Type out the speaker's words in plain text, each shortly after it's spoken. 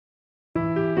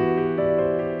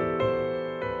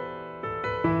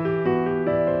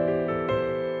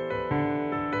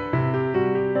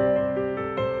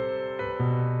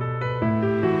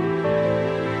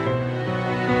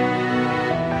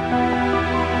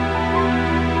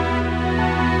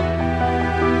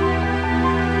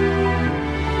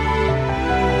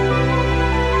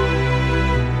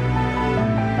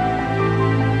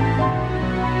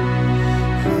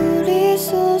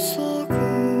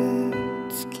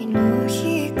月の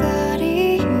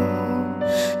光よ、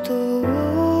ど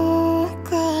う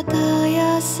か絶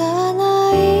やさ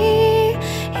ない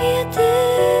で、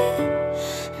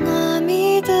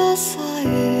涙さ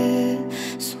え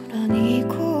空に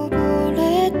こぼ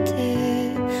れ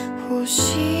て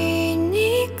星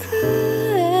に帰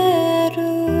る。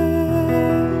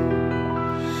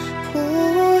コ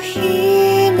ーヒ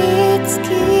ーに月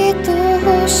と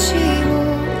星を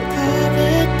浮かべ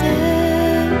て、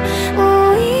お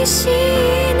いしい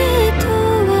ねと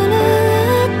笑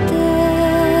って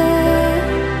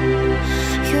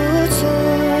夜空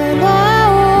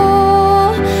を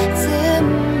全部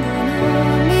飲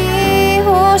み干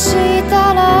した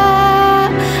ら、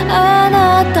あな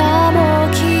たも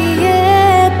消え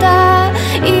た。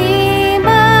今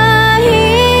一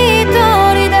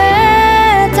人で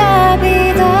旅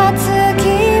立つ君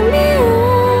を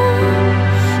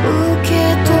受け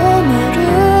止める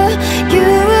勇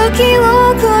気を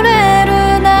くれる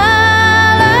な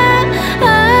ら、あ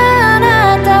な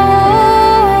た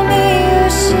を見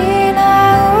失う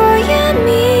闇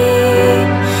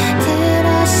照ら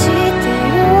して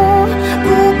よ、心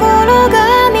が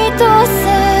満たせ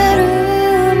る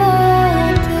ま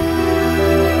で。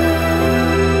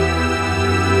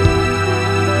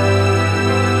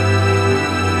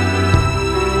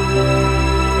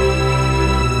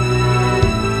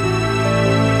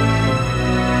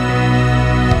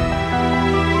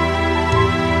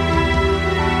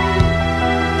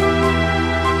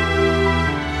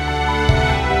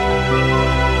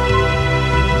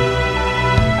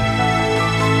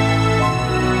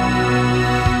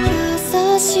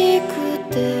優しく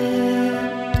て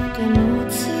とても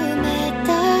冷た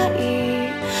い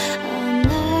あな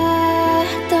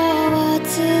たは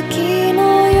月の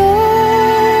よ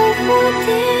うで、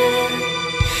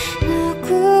ぬく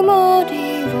もり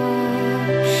は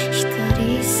光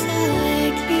遮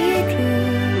る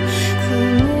雲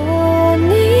に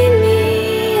見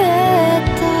え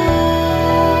た。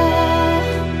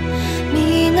水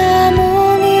面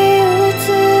に映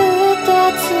った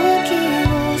月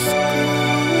を救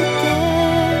って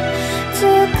捕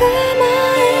ま